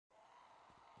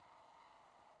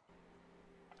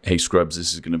Hey Scrubs,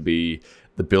 this is going to be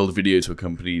the build video to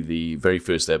accompany the very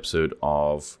first episode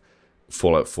of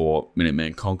Fallout 4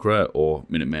 Minutemen Conqueror or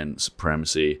Minutemen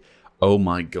Supremacy. Oh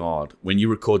my god, when you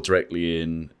record directly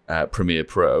in Premiere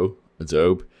Pro,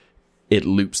 Adobe, it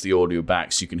loops the audio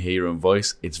back so you can hear your own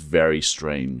voice. It's very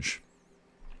strange.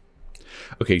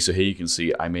 Okay, so here you can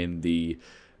see I'm in the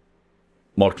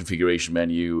mod configuration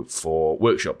menu for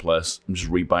Workshop Plus. I'm just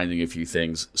rebinding a few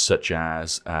things such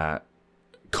as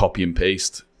copy and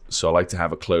paste. So I like to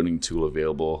have a cloning tool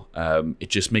available. It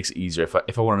just makes it easier.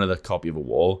 If I want another copy of a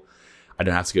wall, I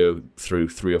don't have to go through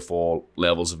 3 or 4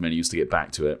 levels of menus to get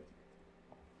back to it.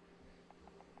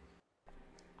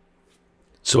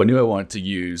 So I knew I wanted to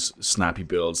use snappy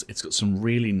builds. It's got some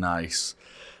really nice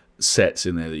sets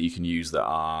in there that you can use that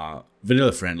are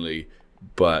vanilla friendly,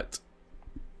 but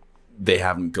they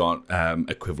haven't got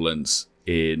equivalents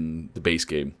in the base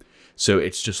game. So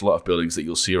it's just a lot of buildings that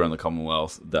you'll see around the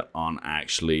Commonwealth that aren't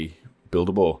actually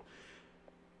buildable.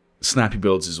 Snappy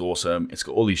Builds is awesome. It's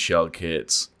got all these shell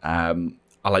kits. I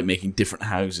like making different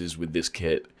houses with this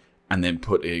kit and then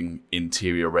putting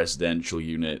interior residential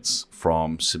units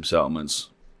from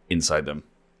sub-settlements inside them.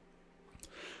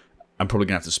 I'm probably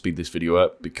going to have to speed this video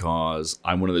up because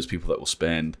I'm one of those people that will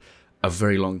spend a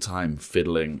very long time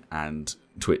fiddling and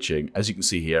twitching. As you can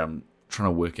see here, I'm trying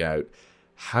to work out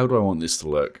how do I want this to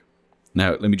look.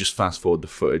 Now, let me just fast forward the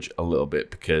footage a little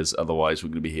bit because otherwise we're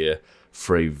going to be here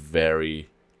for a very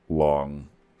long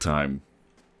time.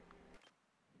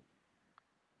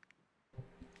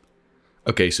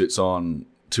 Okay, so it's on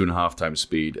 2.5 times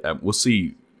speed. We'll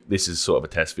see. This is sort of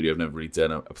a test video. I've never really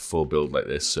done a full build like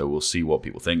this, so we'll see what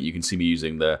people think. You can see me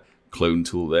using the clone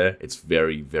tool there. It's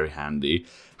very, very handy.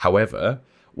 However,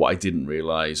 what I didn't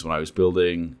realize when I was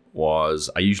building was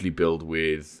I usually build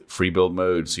with free build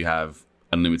mode, so you have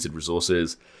unlimited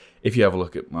resources. If you have a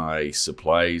look at my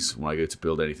supplies when I go to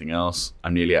build anything else,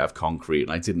 I'm nearly out of concrete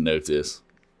and I didn't notice.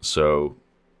 So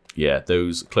yeah,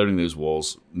 cloning those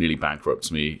walls nearly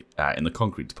bankrupts me in the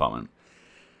concrete department.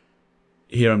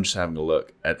 Here I'm just having a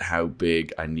look at how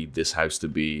big I need this house to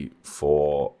be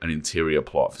for an interior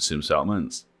plot for sim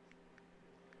settlements.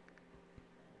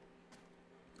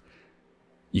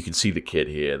 You can see the kit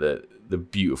here, the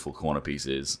beautiful corner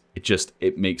pieces.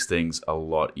 It makes things a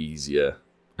lot easier,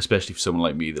 especially for someone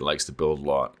like me that likes to build a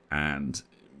lot and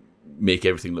make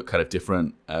everything look kind of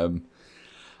different. I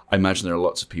imagine there are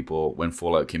lots of people when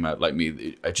Fallout came out like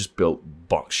me. I just built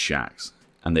box shacks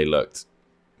and they looked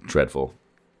dreadful.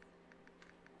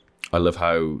 I love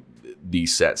how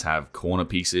these sets have corner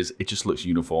pieces. It just looks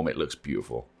uniform. It looks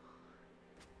beautiful.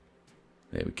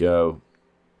 There we go.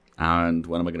 And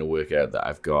when am I going to work out that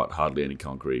I've got hardly any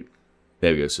concrete?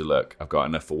 There we go. So look, I've got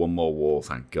enough for one more wall,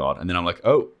 thank God. And then I'm like,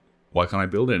 oh, why can't I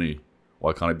build any?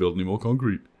 Why can't I build any more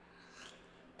concrete?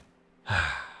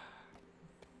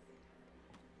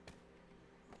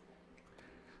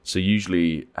 So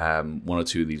usually 1 or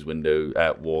 2 of these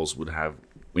walls would have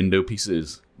window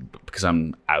pieces. Because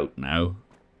I'm out now,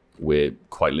 we're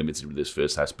quite limited with this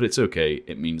first house. But it's okay.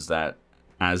 It means that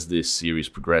as this series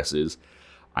progresses,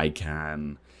 I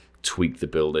can tweak the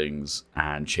buildings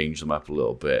and change them up a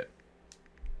little bit.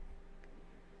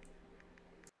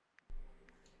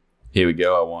 Here we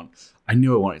go. I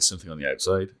knew I wanted something on the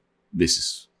outside. This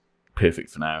is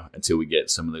perfect for now until we get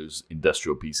some of those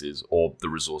industrial pieces or the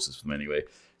resources for them anyway.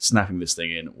 Snapping this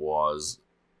thing in was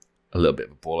a little bit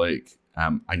of a ball ache.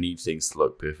 I need things to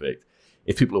look perfect.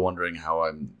 If people are wondering how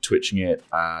I'm twitching it,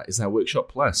 is that Workshop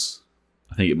Plus?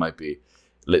 I think it might be. It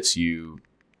lets you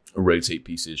rotate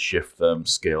pieces, shift them,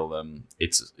 scale them.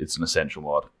 It's an essential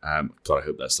mod. God, I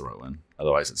hope that's the right one.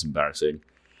 Otherwise, it's embarrassing.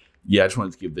 Yeah, I just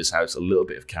wanted to give this house a little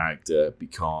bit of character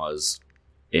because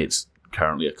it's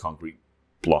currently a concrete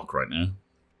block right now.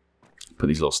 Put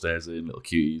these little stairs in, little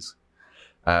cuties.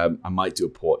 I might do a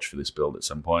porch for this build at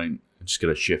some point. I'm just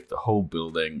going to shift the whole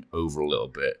building over a little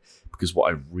bit because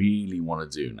what I really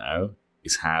want to do now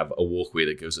is have a walkway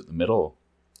that goes at the middle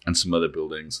and some other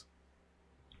buildings.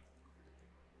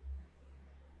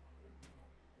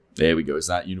 There we go. Is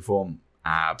that uniform?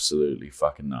 Absolutely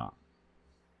fucking not.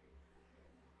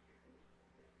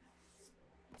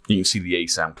 You can see the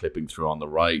ASAM clipping through on the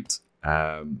right.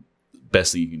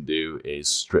 Best thing you can do is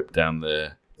strip down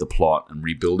the plot and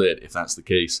rebuild it if that's the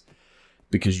case,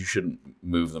 because you shouldn't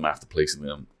move them after placing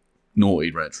them. Naughty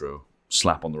retro.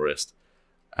 Slap on the wrist.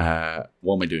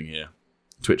 What am I doing here?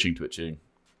 Twitching,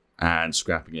 and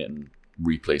scrapping it and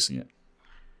replacing it.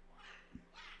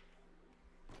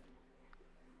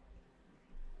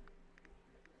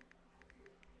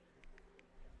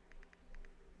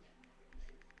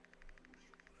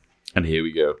 And here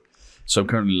we go. So I'm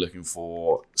currently looking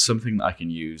for something that I can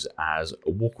use as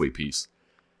a walkway piece.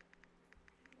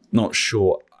 Not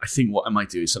sure. I think what I might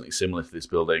do is something similar to this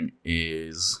building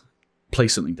is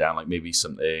place something down, like maybe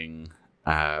something...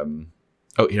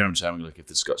 oh, here I'm just having a look if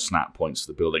this has got snap points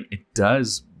to the building. It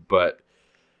does, but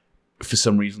for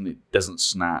some reason it doesn't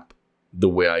snap the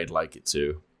way I'd like it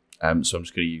to. So I'm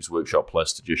just going to use Workshop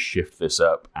Plus to just shift this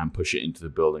up and push it into the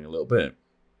building a little bit.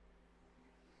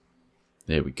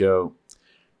 There we go.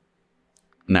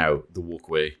 Now, the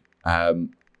walkway. I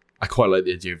quite like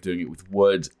the idea of doing it with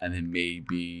wood, and then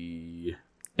maybe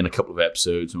in a couple of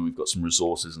episodes when we've got some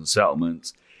resources and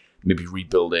settlements, maybe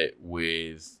rebuild it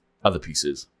with other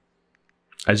pieces.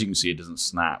 As you can see, it doesn't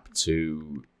snap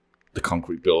to the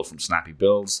concrete build from Snappy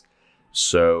Builds,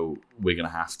 so we're going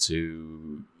to have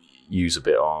to use a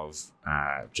bit of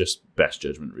just best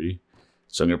judgment, really.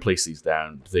 So I'm going to place these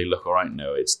down. Do they look all right?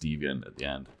 No, it's deviant at the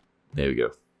end. There we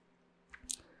go.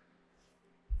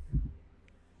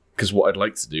 Because what I'd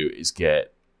like to do is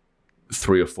get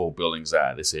 3 or 4 buildings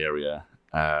out of this area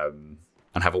and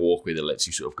have a walkway that lets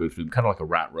you sort of go through them, kind of like a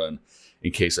rat run,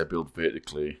 in case I build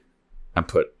vertically, and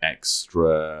put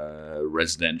extra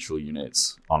residential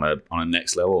units on a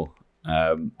next level,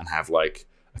 and have like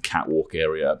a catwalk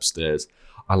area upstairs.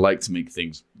 I like to make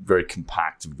things very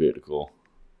compact and vertical.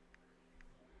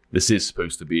 This is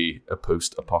supposed to be a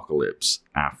post-apocalypse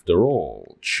after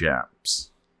all, chaps.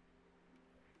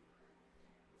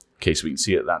 Okay, so we can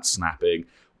see it, that's snapping.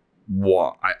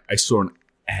 What I saw an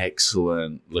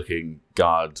excellent looking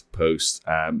guard post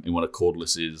in one of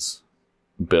Cordless's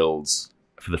builds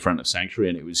for the front of Sanctuary,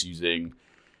 and it was using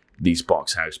these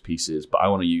box house pieces, but I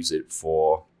want to use it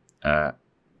for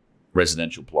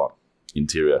residential plot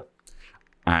interior.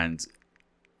 And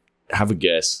have a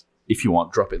guess, if you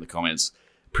want, drop it in the comments,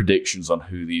 predictions on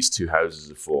who these 2 houses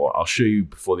are for. I'll show you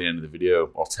before the end of the video,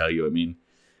 I'll tell you, I mean.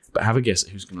 But have a guess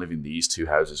at who's going to live in these 2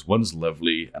 houses. One's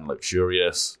lovely and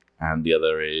luxurious, and the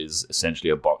other is essentially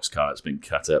a boxcar that's been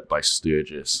cut up by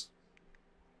Sturgis.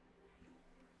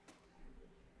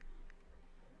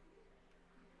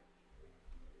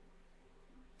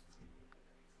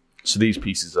 So these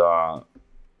pieces are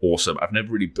awesome. I've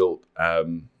never really built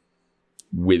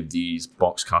with these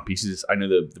boxcar pieces. I know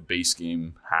the base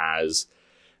game has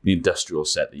the industrial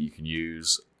set that you can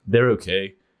use. They're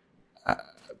okay.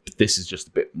 But this is just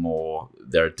a bit more.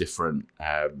 There are different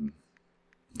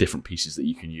pieces that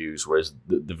you can use, whereas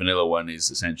the vanilla one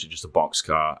is essentially just a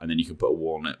boxcar, and then you can put a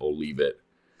wall on it or leave it.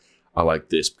 I like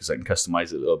this because I can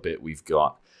customize it a little bit. We've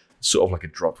got sort of like a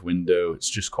dropped window.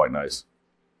 It's just quite nice.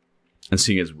 And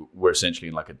seeing as we're essentially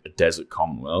in like a desert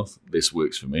Commonwealth, this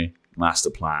works for me.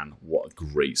 Master plan, what a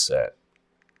great set.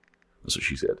 That's what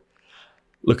she said.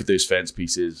 Look at those fence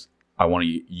pieces. I want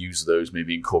to use those,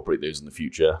 maybe incorporate those in the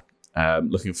future.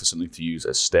 Looking for something to use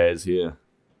as stairs here.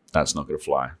 That's not going to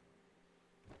fly.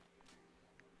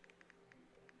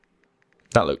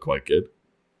 That looked quite good.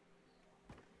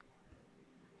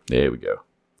 There we go.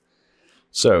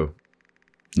 So,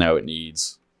 now it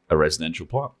needs a residential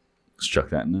plot. Let's chuck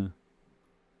that in there.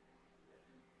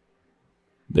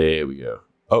 There we go.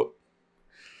 Oh.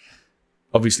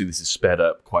 Obviously, this is sped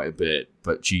up quite a bit,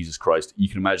 but Jesus Christ, you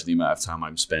can imagine the amount of time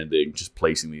I'm spending just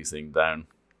placing these things down.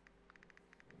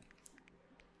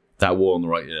 That wall on the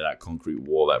right there, that concrete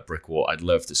wall, that brick wall, I'd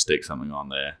love to stick something on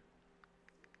there.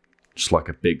 Just like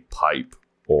a big pipe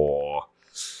or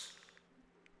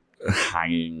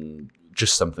hanging,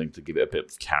 just something to give it a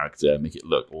bit of character, make it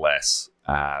look less,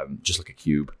 just like a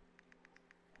cube.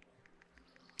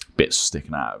 Bits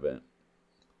sticking out of it.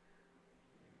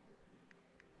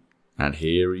 And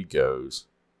here he goes.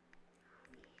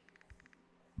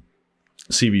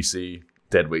 CVC,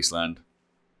 Dead Wasteland.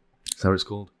 Is that what it's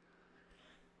called?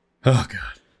 Oh,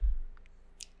 God.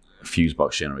 Fuse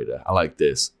box generator. I like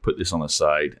this. Put this on the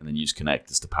side and then use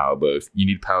connectors to power both. You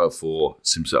need power for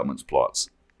sim settlements plots.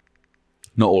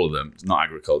 Not all of them. It's not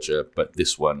agriculture, but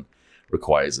this one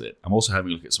requires it. I'm also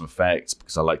having a look at some effects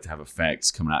because I like to have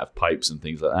effects coming out of pipes and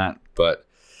things like that. But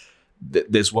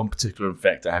there's one particular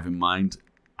effect I have in mind.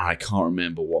 I can't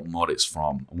remember what mod it's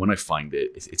from. And when I find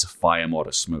it, it's a fire mod,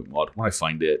 a smoke mod. When I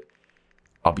find it,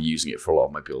 I'll be using it for a lot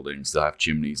of my buildings. They'll have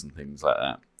chimneys and things like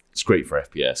that. It's great for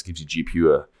FPS. Gives your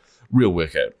GPU a real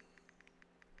workout.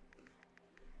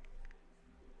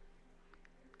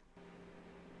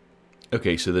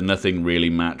 Okay, so the nothing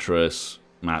really mattress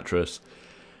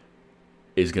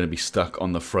is going to be stuck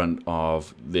on the front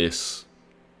of this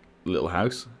little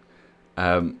house.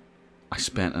 I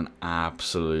spent an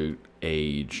absolute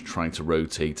age trying to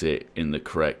rotate it in the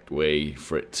correct way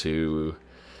for it to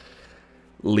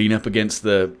lean up against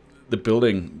the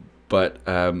building, But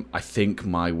I think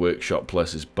my Workshop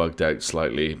Plus is bugged out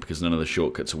slightly because none of the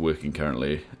shortcuts are working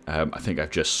currently. I think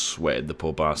I've just sweated the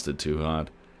poor bastard too hard.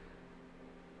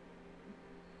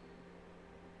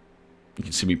 You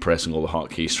can see me pressing all the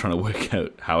hotkeys trying to work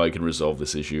out how I can resolve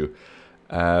this issue.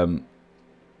 Come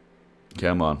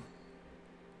on.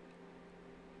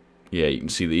 Yeah, you can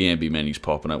see the ENB menu's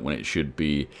popping up when it should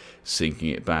be sinking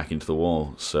it back into the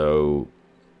wall. So,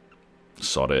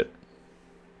 sod it.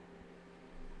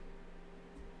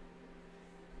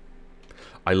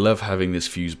 I love having this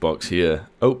fuse box here.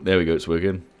 Oh, there we go, it's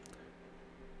working.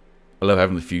 I love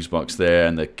having the fuse box there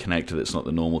and the connector that's not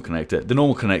the normal connector. The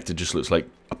normal connector just looks like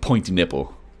a pointy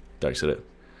nipple. Did I say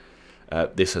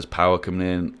it? This has power coming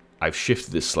in. I've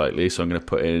shifted this slightly, so I'm going to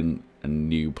put in a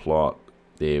new plot.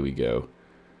 There we go.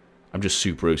 I'm just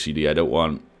super OCD. I don't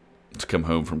want to come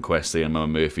home from questing and Mama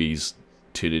Murphy's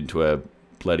turned into a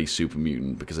bloody super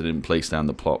mutant because I didn't place down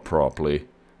the plot properly.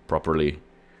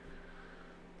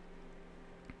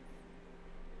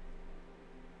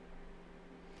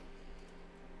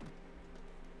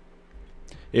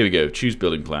 Here we go. Choose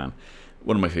building plan.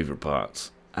 One of my favourite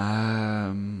parts.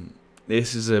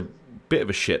 This is a bit of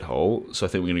a shithole, so I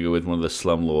think we're going to go with one of the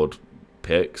Slumlord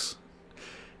picks.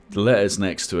 The letters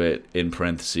next to it, in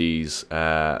parentheses,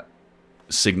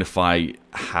 signify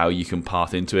how you can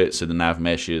path into it. So the nav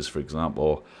meshes, for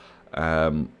example,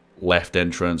 left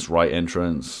entrance, right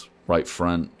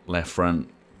front, left front,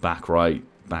 back right,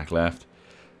 back left,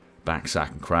 back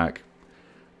sack and crack.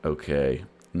 Okay,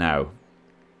 now,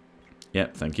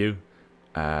 yep, thank you.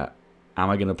 Am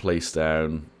I going to place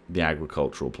down the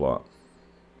agricultural plot?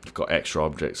 I've got extra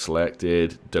objects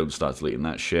selected. Don't start deleting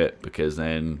that shit because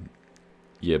then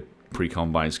your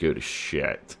pre-combines go to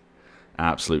shit.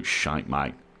 Absolute shite,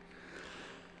 mate.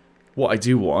 What I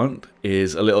do want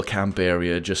is a little camp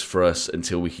area just for us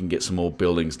until we can get some more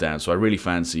buildings down. So I really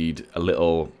fancied a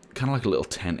little, kind of like a little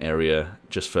tent area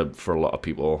just for a lot of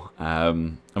people.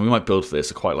 And we might build for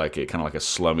this. I quite like it. Kind of like a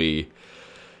slummy,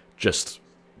 just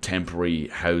temporary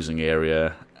housing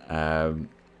area.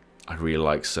 I really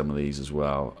like some of these as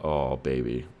well. Oh,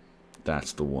 baby.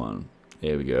 That's the one.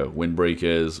 There we go.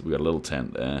 Windbreakers. We got a little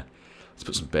tent there. Let's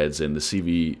put some beds in. The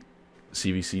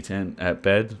CVC tent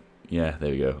bed. Yeah,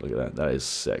 there we go. Look at that. That is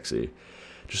sexy.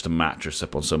 Just a mattress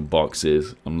up on some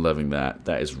boxes. I'm loving that.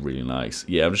 That is really nice.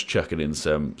 Yeah, I'm just chucking in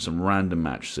some random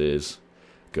mattresses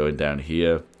going down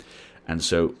here. And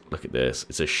so, look at this.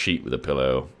 It's a sheet with a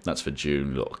pillow. That's for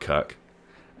June, little cuck.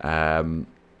 And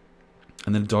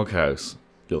then a doghouse.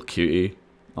 Little cutie.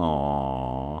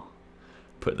 Aww.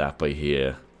 Put that by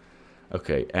here.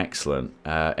 Okay, excellent.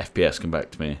 FPS, come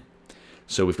back to me.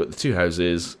 So we've got the two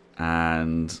houses,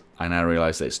 and I now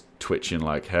realise that it's twitching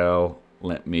like hell.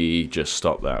 Let me just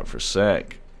stop that for a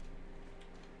sec.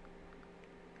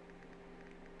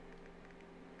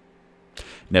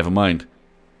 Never mind.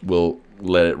 We'll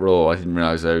let it roll. I didn't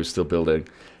realise I was still building.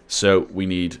 So we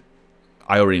need...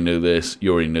 I already know this.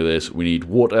 You already know this. We need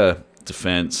water,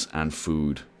 defense, and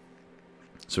food.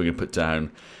 So we're going to put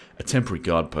down a temporary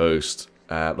guard post.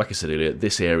 Like I said earlier,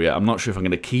 this area, I'm not sure if I'm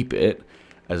going to keep it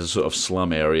as a sort of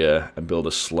slum area and build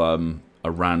a slum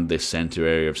around this center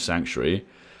area of Sanctuary,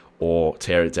 or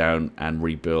tear it down and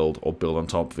rebuild or build on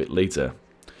top of it later.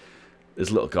 There's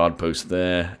a little guard post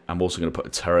there. I'm also going to put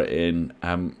a turret in.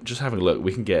 Just having a look,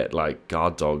 we can get like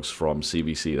guard dogs from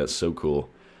CVC. That's so cool.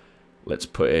 Let's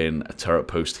put in a turret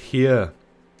post here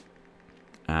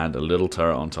and a little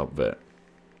turret on top of it.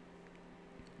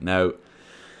 Now,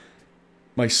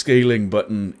 my scaling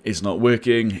button is not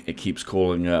working. It keeps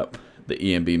calling up the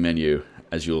ENB menu,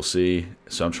 as you'll see.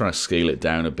 So I'm trying to scale it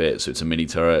down a bit so it's a mini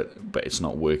turret, but it's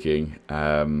not working.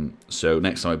 So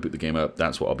next time I boot the game up,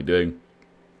 that's what I'll be doing.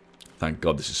 Thank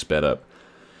God this is sped up.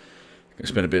 I'm going to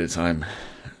spend a bit of time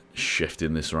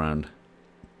shifting this around.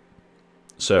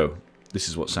 So this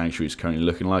is what Sanctuary is currently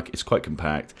looking like. It's quite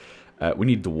compact. We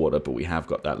need the water, but we have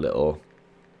got that little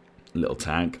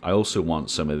tank. I also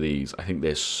want some of these. I think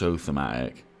they're so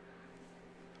thematic.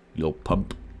 Little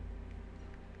pump.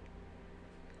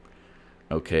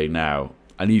 Okay, now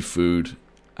I need food.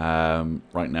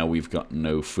 Right now we've got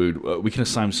no food. We can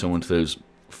assign someone to those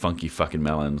funky fucking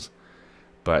melons,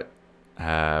 but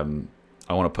I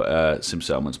want to put Sim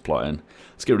Settlements plot in.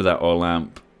 Let's get rid of that oil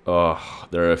lamp. Oh,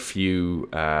 there are a few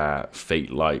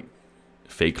fake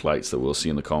lights that we'll see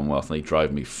in the Commonwealth, and they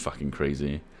drive me fucking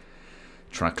crazy.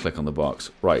 Try to click on the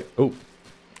box. Right. Oh,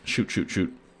 shoot, shoot,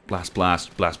 shoot. Blast,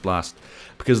 blast, blast, blast.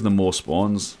 Because of the more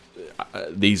spawns,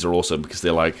 these are awesome because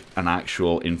they're like an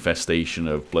actual infestation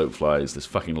of bloat flies. There's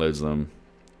fucking loads of them.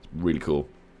 It's really cool.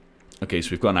 Okay, so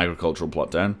we've got an agricultural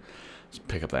plot down. Let's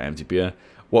pick up that empty beer.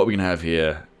 What are we going to have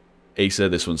here? Asa,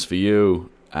 this one's for you.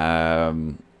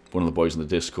 One of the boys in the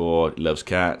Discord loves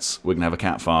cats. We're going to have a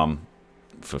cat farm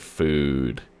for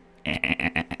food.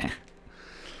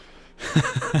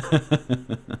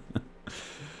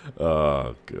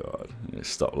 Oh, God.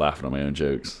 Stop laughing at my own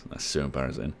jokes. That's so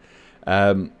embarrassing.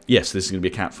 Yes, this is going to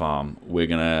be a cat farm. We're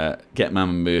going to get Mam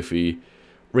and Murphy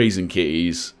raising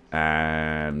kitties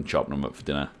and chopping them up for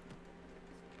dinner.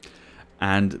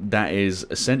 And that is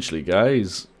essentially,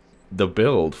 guys, the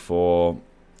build for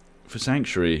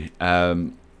Sanctuary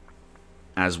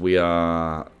as we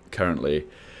are currently.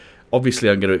 Obviously,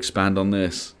 I'm going to expand on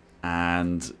this,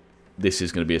 and this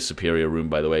is going to be a superior room,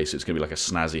 by the way, so it's going to be like a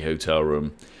snazzy hotel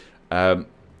room. For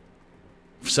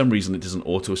some reason, it doesn't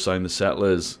auto-assign the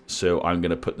settlers, so I'm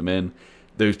going to put them in.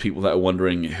 Those people that are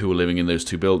wondering who are living in those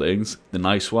two buildings, the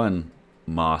nice one,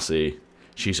 Marcy,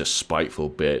 she's a spiteful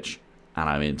bitch, and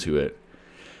I'm into it.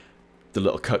 The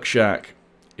little cuck shack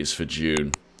is for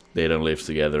June. They don't live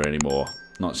together anymore.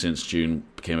 Not since June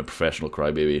became a professional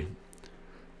crybaby.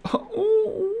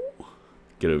 Oh,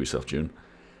 get over yourself, June.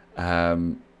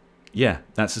 Yeah,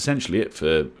 that's essentially it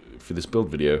for this build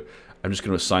video. I'm just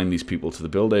going to assign these people to the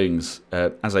buildings.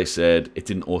 As I said, it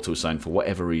didn't auto-assign for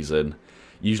whatever reason.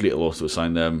 Usually it'll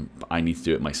auto-assign them, but I need to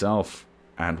do it myself.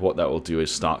 And what that will do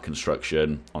is start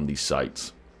construction on these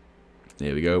sites.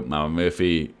 There we go. Mama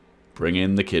Murphy, bring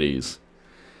in the kitties.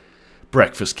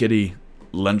 Breakfast kitty,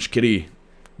 lunch kitty,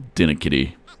 dinner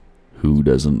kitty. Who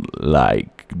doesn't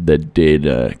like the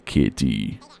dinner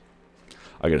kitty?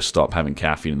 I gotta stop having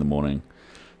caffeine in the morning.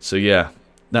 So yeah,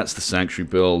 that's the Sanctuary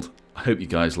build. I hope you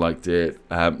guys liked it.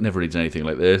 Never really done anything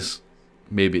like this.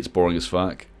 Maybe it's boring as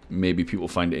fuck. Maybe people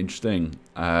find it interesting.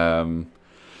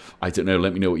 I don't know.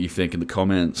 Let me know what you think in the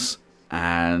comments.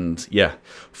 And yeah,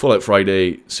 Fallout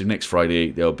Friday. So next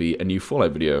Friday there'll be a new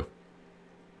Fallout video.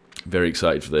 Very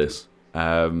excited for this.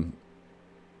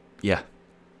 Yeah.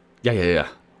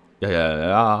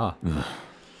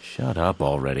 Shut up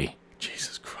already.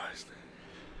 Jesus Christ.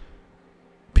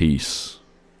 Peace.